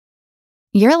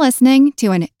You're listening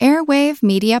to an Airwave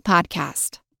Media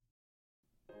Podcast.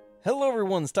 Hello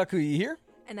everyone, Takuya here.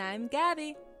 And I'm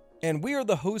Gabby. And we are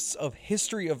the hosts of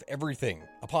History of Everything,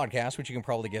 a podcast which you can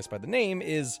probably guess by the name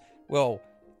is, well,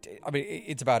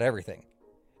 it's about everything.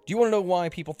 Do you want to know why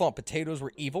people thought potatoes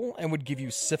were evil and would give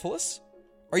you syphilis?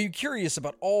 Are you curious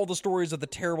about all the stories of the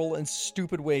terrible and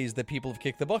stupid ways that people have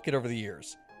kicked the bucket over the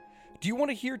years? Do you want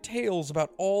to hear tales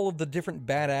about all of the different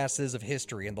badasses of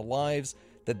history and the lives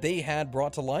that they had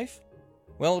brought to life?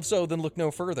 Well, if so, then look no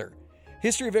further.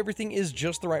 History of Everything is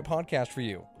just the right podcast for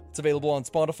you. It's available on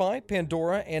Spotify,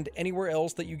 Pandora, and anywhere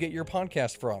else that you get your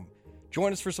podcast from.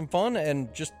 Join us for some fun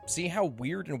and just see how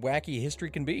weird and wacky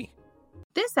history can be.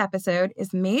 This episode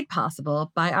is made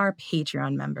possible by our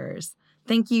Patreon members.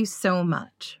 Thank you so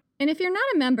much. And if you're not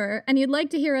a member and you'd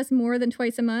like to hear us more than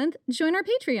twice a month, join our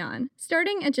Patreon.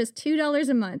 Starting at just $2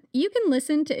 a month, you can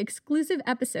listen to exclusive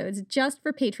episodes just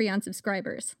for Patreon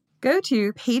subscribers. Go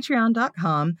to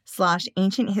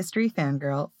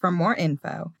patreon.com/ancienthistoryfangirl for more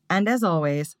info. And as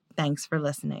always, thanks for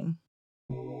listening.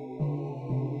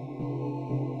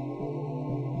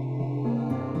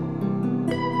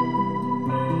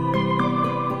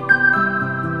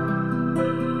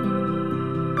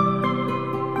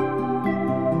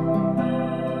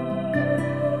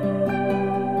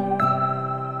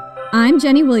 I'm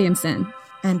Jenny Williamson.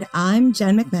 And I'm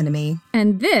Jen McMenemy.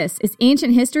 And this is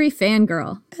Ancient History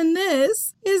Fangirl. And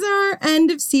this is our end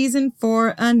of season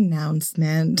 4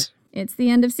 announcement. It's the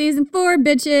end of season 4,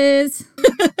 bitches. So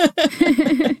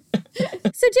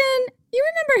Jen, you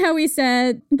remember how we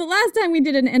said the last time we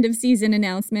did an end of season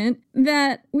announcement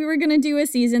that we were going to do a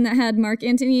season that had Mark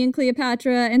Antony and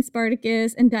Cleopatra and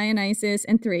Spartacus and Dionysus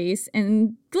and Thrace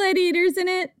and gladiators in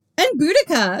it? And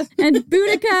Boudica. And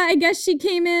Boudica, I guess she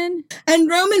came in. And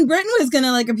Roman Britain was going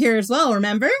to appear as well,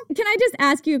 remember? Can I just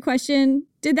ask you a question?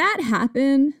 Did that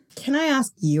happen? Can I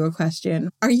ask you a question?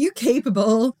 Are you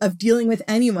capable of dealing with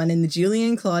anyone in the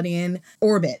Julian-Claudian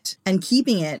orbit and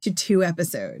keeping it to 2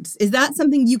 episodes? Is that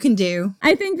something you can do?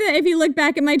 I think that if you look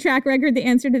back at my track record, the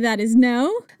answer to that is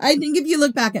no. I think if you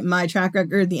look back at my track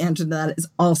record, the answer to that is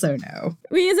also no.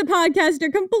 We as a podcast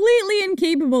are completely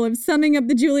incapable of summing up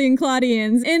the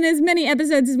Julian-Claudians in as many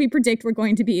episodes as we predict we're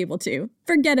going to be able to.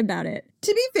 Forget about it.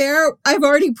 To be fair, I've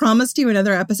already promised you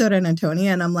another episode on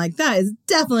Antonia, and I'm like, that is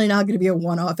definitely not going to be a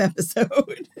one-off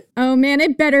episode. Oh man,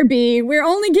 it better be. We're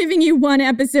only giving you 1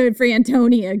 episode for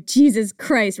Antonia. Jesus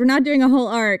Christ, we're not doing a whole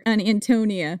arc on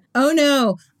Antonia. Oh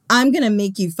no, I'm going to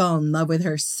make you fall in love with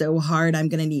her so hard, I'm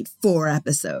going to need 4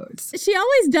 episodes. She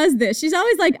always does this. She's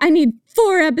always like, I need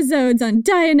 4 episodes on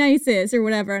Dionysus or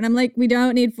whatever. And I'm like, we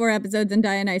don't need 4 episodes on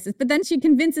Dionysus. But then she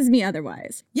convinces me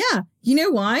otherwise. Yeah, you know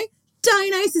why?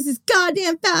 Dionysus is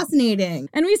goddamn fascinating.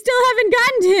 And we still haven't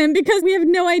gotten to him because we have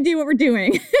no idea what we're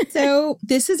doing. So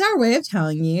this is our way of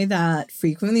telling you that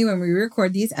frequently when we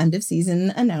record these end of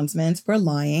season announcements, we're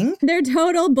lying. They're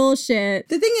total bullshit.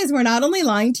 The thing is, we're not only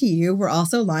lying to you, we're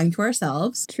also lying to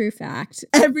ourselves. True fact.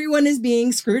 Everyone is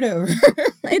being screwed over.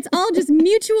 It's all just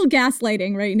mutual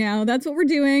gaslighting right now. That's what we're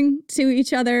doing to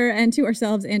each other and to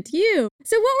ourselves and to you.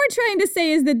 So what we're trying to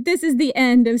say is that this is the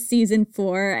end of season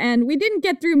 4, and we didn't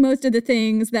get through most of the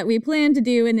things that we planned to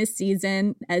do in this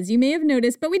season, as you may have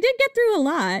noticed, but we did get through a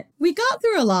lot. We got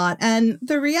through a lot, and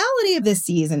the reality of this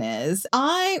season is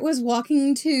I was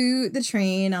walking to the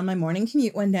train on my morning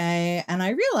commute one day, and I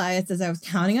realized as I was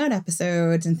counting out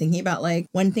episodes and thinking about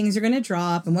when things are going to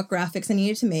drop and what graphics I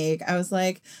needed to make, I was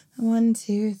like, 1,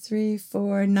 2, 3,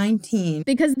 4, 19.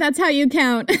 Because that's how you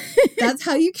count. That's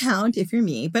how you count if you're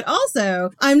me. But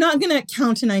also, I'm not going to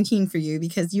count to 19 for you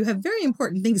because you have very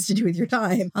important things to do with your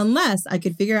time. Unless I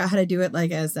could figure out how to do it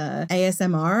as a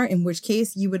ASMR, in which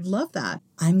case you would love that.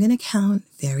 I'm going to count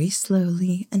very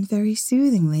slowly and very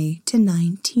soothingly to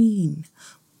 19.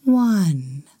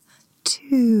 1,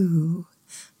 2,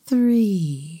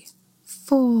 3,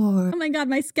 4. Oh my god,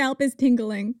 my scalp is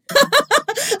tingling.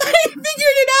 I figured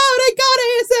it out! I got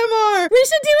ASMR! We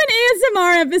should do an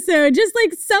ASMR episode. Just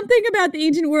something about the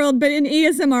ancient world, but in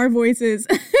ASMR voices.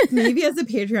 Maybe as a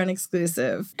Patreon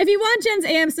exclusive. If you want Jen's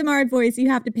ASMR voice, you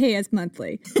have to pay us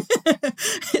monthly.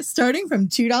 Starting from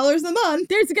 $2 a month.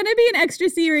 There's going to be an extra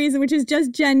series, which is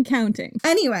just Jen counting.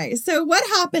 Anyway, so what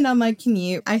happened on my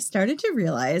commute? I started to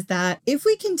realize that if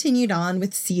we continued on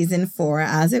with season 4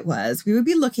 as it was, we would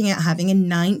be looking at having a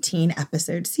 19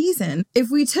 episode season. If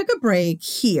we took a break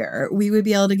here, we would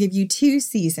be able to give you 2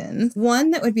 seasons.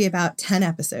 One that would be about 10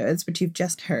 episodes, which you've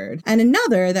just heard, and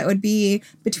another that would be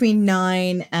between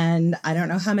 9 and I don't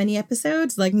know how many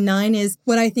episodes. Like 9 is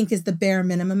what I think is the bare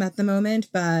minimum at the moment,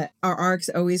 but our arcs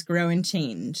always grow and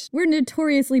change. We're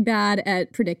notoriously bad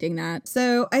at predicting that.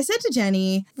 So I said to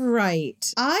Jenny,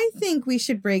 right, I think we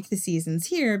should break the seasons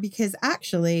here because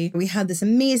actually we had this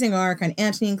amazing arc on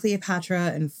Antony and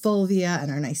Cleopatra and Fulvia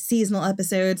and our nice seasonal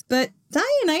episodes, but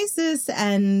Dionysus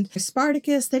and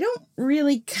Spartacus, they don't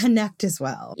really connect as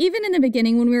well. Even in the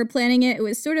beginning when we were planning it, it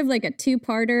was sort of like a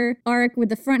two-parter arc with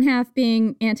the front half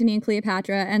being Antony and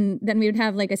Cleopatra, and then we would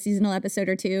have like a seasonal episode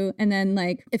or two, and then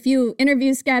like a few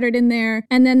interviews scattered in there,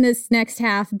 and then this next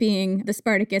half being the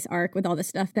Spartacus arc with all the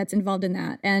stuff that's involved in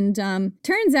that. And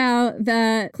turns out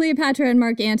that Cleopatra and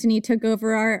Mark Antony took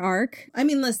over our arc. I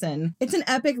mean, listen, it's an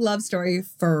epic love story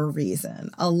for a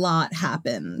reason. A lot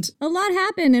happened. A lot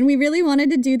happened, and we really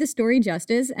wanted to do the story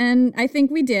justice, and I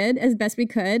think we did as best we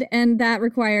could, and that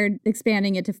required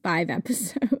expanding it to 5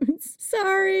 episodes.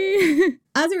 Sorry.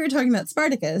 As we were talking about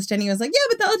Spartacus, Jenny was like, yeah,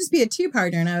 but that'll just be a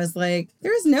 2-parter. And I was like,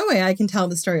 there is no way I can tell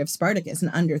the story of Spartacus in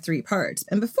under 3 parts.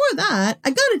 And before that, I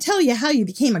gotta tell you how you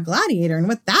became a gladiator and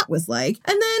what that was like.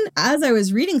 And then as I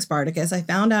was reading Spartacus, I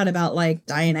found out about like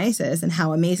Dionysus and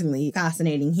how amazingly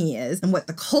fascinating he is and what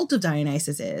the cult of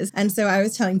Dionysus is. And so I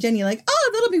was telling Jenny like,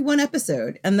 oh, that'll be 1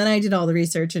 episode. And then I did all the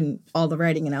research and all the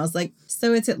writing and I was like,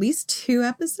 so it's at least 2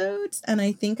 episodes. And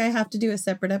I think I have to do a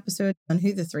separate episode on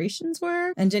who the Thracians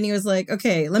were. And Jenny was like,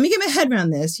 okay, let me get my head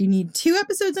around this. You need 2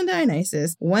 episodes on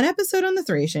Dionysus, 1 episode on the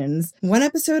Thracians, 1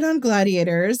 episode on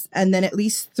gladiators, and then at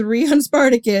least 3 on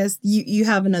Spartacus. You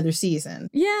have another season.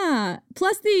 Yeah.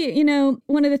 Plus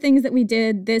one of the things that we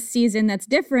did this season that's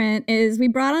different is we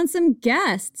brought on some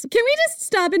guests. Can we just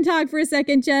stop and talk for a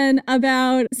second, Jen,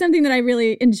 about something that I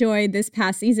really enjoyed this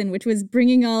past season, which was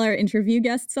bringing all our interview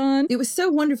guests on? It was so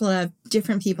wonderful to have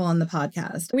different people on the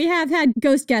podcast. We have had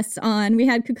ghost guests on. We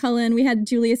had Cucullin, we had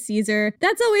Julius Caesar.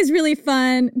 That's always really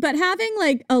fun, but having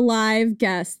like a live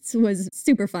guests was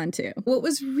super fun too. What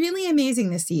was really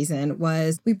amazing this season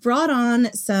was we brought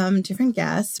on some different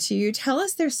guests to tell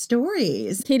us their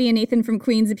stories. Katie and Nathan from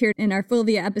Queens appeared in our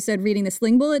Fulvia episode reading the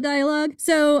Sling Bullet dialogue.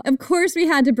 So of course we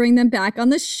had to bring them back on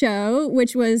the show,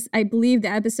 which was, I believe, the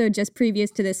episode just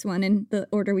previous to this one in the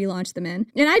order we launched them in.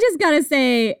 And I just gotta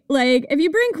say, like, if you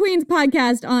bring Queen's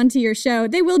podcast onto your show,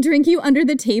 they will drink you under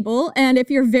the table. And if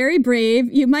you're very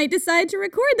brave, you might decide to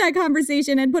record that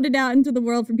conversation and put it out into the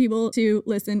world for people to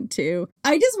listen to.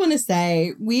 I just want to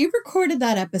say, we recorded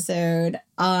that episode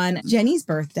on Jenny's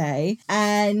birthday,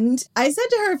 and I said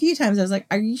to her a few times, I was like,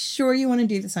 are you sure you want to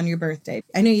do this on your birthday?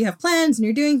 I know you have plans and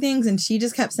you're doing things, and she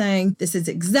just kept saying, this is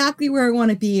exactly where I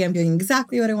want to be. I'm doing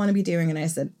exactly what I want to be doing. And I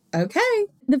said, okay.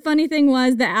 The funny thing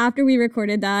was that after we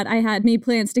recorded that, I had made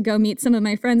plans to go meet some of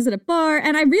my friends at a bar,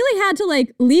 and I really had to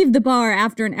like leave the bar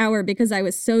after an hour because I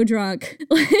was so drunk.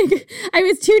 Like, I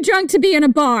was too drunk to be in a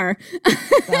bar.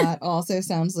 That also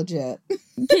sounds legit.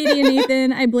 Katie and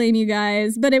Nathan, I blame you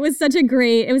guys, but it was such a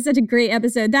great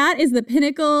episode. That is the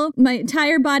pinnacle, my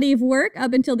entire body of work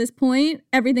up until this point,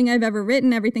 everything I've ever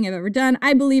written, everything I've ever done.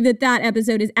 I believe that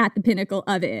episode is at the pinnacle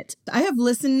of it. I have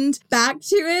listened back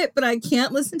to it, but I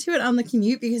can't listen to it on the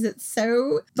commute because it's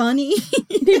so funny.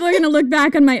 People are going to look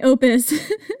back on my opus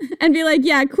and be like,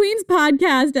 yeah, Queen's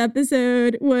podcast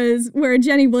episode was where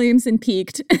Jenny Williamson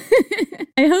peaked.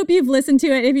 I hope you've listened to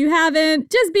it. If you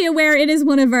haven't, just be aware it is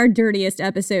one of our dirtiest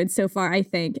episodes so far, I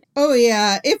think. Oh,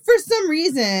 yeah. If for some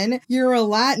reason you're a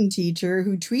Latin teacher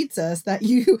who tweets us that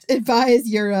you advise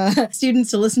your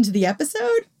students to listen to the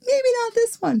episode, maybe not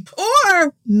this one.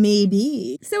 Or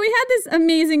maybe. So we had this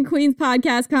amazing Queen's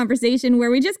podcast conversation where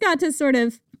we just got to sort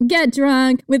of get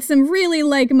drunk with some really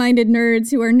like-minded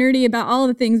nerds who are nerdy about all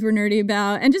the things we're nerdy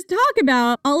about and just talk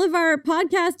about all of our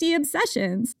podcasty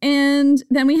obsessions. And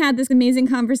then we had this amazing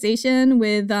conversation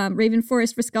with Raven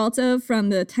Forrest Friscalto from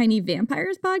the Tiny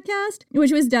Vampires podcast,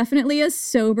 which was definitely a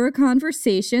sober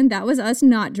conversation. That was us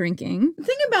not drinking. The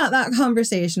thing about that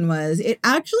conversation was it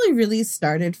actually really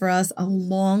started for us a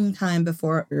long time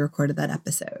before we recorded that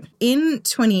episode. In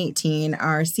 2018,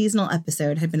 our seasonal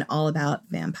episode had been all about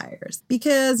vampires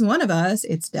because one of us,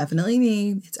 it's definitely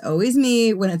me. It's always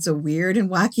me when it's a weird and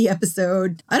wacky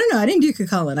episode. I don't know. I didn't do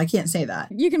Cucullin. I can't say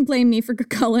that. You can blame me for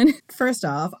Cucullin. First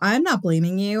off, I'm not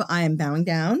blaming you. I am bowing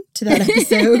down to that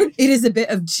episode. It is a bit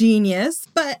of genius,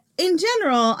 but in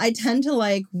general, I tend to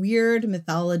like weird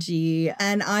mythology.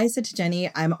 And I said to Jenny,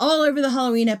 I'm all over the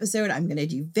Halloween episode. I'm going to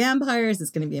do vampires.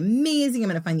 It's going to be amazing. I'm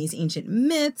going to find these ancient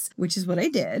myths, which is what I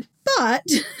did. But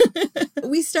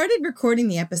we started recording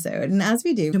the episode. And as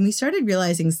we do, and we started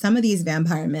realizing some of these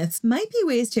vampire myths might be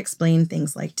ways to explain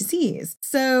things like disease.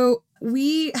 So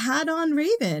we had on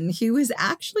Raven, who is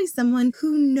actually someone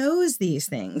who knows these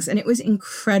things. And it was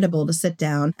incredible to sit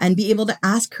down and be able to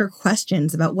ask her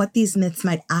questions about what these myths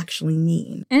might actually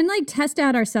mean. And like test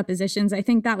out our suppositions. I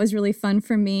think that was really fun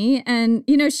for me. And,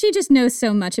 she just knows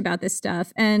so much about this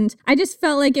stuff. And I just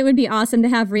felt like it would be awesome to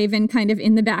have Raven kind of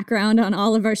in the background on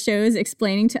all of our shows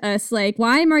explaining to us like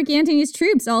why Mark Antony's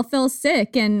troops all fell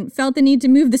sick and felt the need to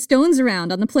move the stones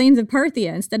around on the plains of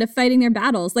Parthia instead of fighting their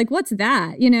battles. Like, what's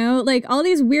that? Like all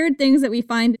these weird things that we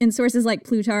find in sources like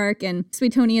Plutarch and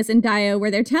Suetonius and Dio,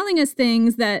 where they're telling us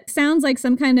things that sounds like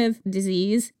some kind of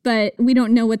disease, but we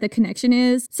don't know what the connection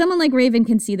is. Someone like Raven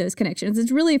can see those connections.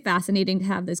 It's really fascinating to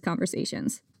have those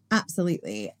conversations.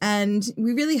 Absolutely. And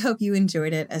we really hope you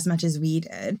enjoyed it as much as we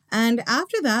did. And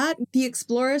after that, the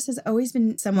Explorers has always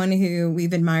been someone who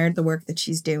we've admired the work that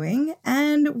she's doing,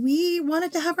 and we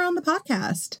wanted to have her on the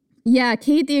podcast. Yeah,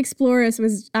 Kate the Exploress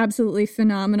was absolutely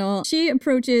phenomenal. She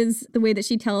approaches the way that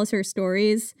she tells her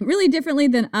stories really differently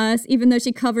than us, even though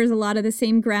she covers a lot of the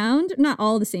same ground. Not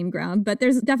all the same ground, but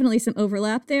there's definitely some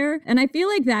overlap there. And I feel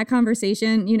like that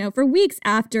conversation, for weeks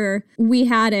after we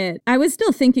had it, I was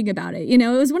still thinking about it. It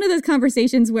was one of those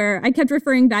conversations where I kept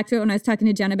referring back to it when I was talking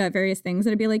to Jen about various things.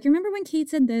 And I'd be like, you remember when Kate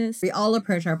said this? We all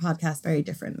approach our podcast very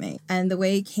differently. And the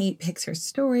way Kate picks her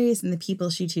stories and the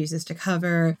people she chooses to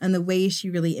cover and the way she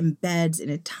really embeds in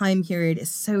a time period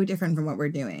is so different from what we're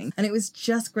doing. And it was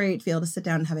just great to be able to sit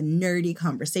down and have a nerdy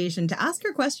conversation, to ask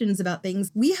her questions about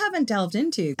things we haven't delved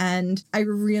into. And I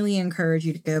really encourage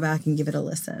you to go back and give it a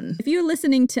listen. If you're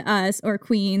listening to us or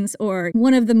Queens or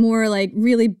one of the more like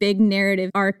really big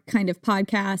narrative arc kind of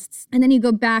podcasts, and then you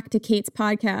go back to Kate's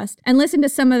podcast and listen to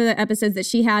some of the episodes that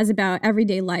she has about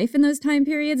everyday life in those time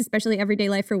periods, especially everyday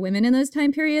life for women in those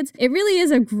time periods, it really is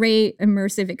a great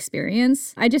immersive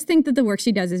experience. I just think that the work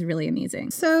she does is really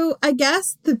amazing. So I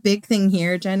guess the big thing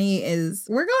here, Jenny, is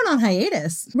we're going on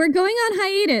hiatus. We're going on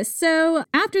hiatus. So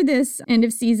after this end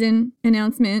of season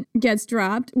announcement gets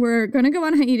dropped, we're going to go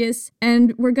on hiatus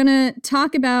and we're going to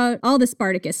talk about all the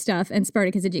Spartacus stuff and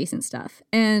Spartacus adjacent stuff.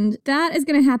 And that is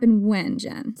going to happen when,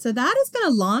 Jen? So that is going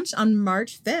to launch on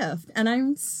March 5th. And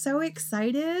I'm so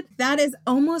excited. That is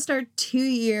almost our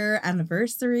 2-year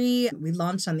anniversary. We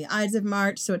launched on the Ides of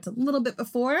March, so it's a little bit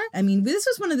before. I mean, this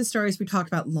was one of the stories we talked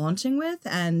about launching with,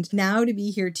 and now to be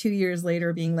here 2 years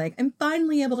later being like, I'm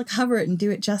finally able to cover it and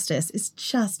do it justice is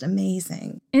just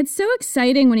amazing. It's so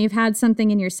exciting when you've had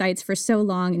something in your sights for so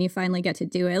long and you finally get to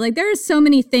do it. Like, there are so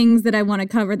many things that I want to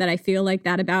cover that I feel like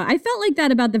that about. I felt like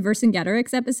that about the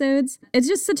Vercingetorix episodes. It's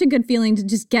just such a good feeling to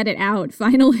just get it out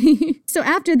finally. So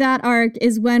after that arc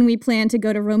is when we plan to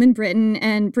go to Roman Britain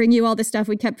and bring you all the stuff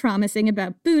we kept promising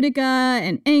about Boudica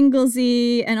and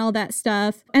Anglesey and all that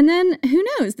stuff. And then who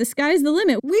knows? The sky's the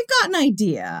limit. We've got an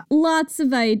idea. Lots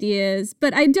of ideas,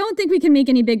 but I don't think we can make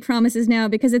any big promises now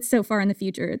because it's so far in the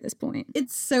future at this point.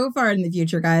 It's so far in the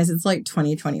future, guys. It's like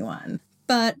 2021.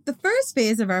 But the first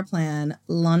phase of our plan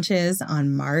launches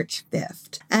on March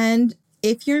 5th. And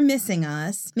if you're missing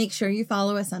us, make sure you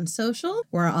follow us on social.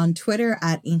 We're on Twitter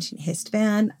at Ancient Hist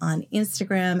Fan, on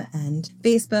Instagram and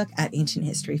Facebook at Ancient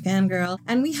History Fangirl,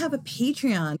 and we have a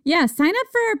Patreon. Yeah, sign up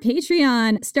for our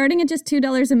Patreon. Starting at just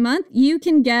 $2 a month, you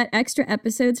can get extra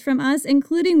episodes from us,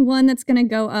 including one that's going to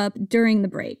go up during the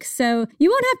break. So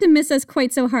you won't have to miss us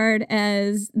quite so hard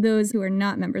as those who are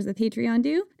not members of Patreon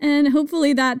do. And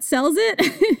hopefully that sells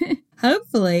it.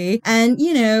 Hopefully. And,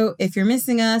 if you're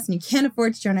missing us and you can't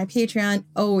afford to join our Patreon,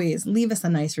 always leave us a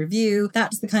nice review.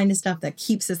 That's the kind of stuff that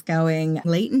keeps us going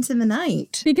late into the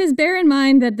night. Because bear in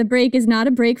mind that the break is not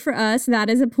a break for us.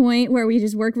 That is a point where we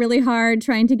just work really hard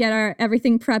trying to get our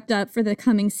everything prepped up for the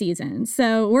coming season.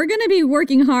 So we're going to be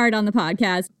working hard on the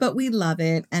podcast. But we love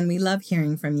it and we love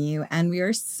hearing from you. And we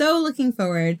are so looking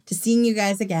forward to seeing you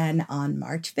guys again on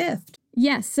March 5th.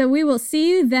 Yes, so we will see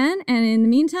you then. And in the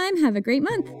meantime, have a great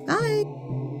month. Bye.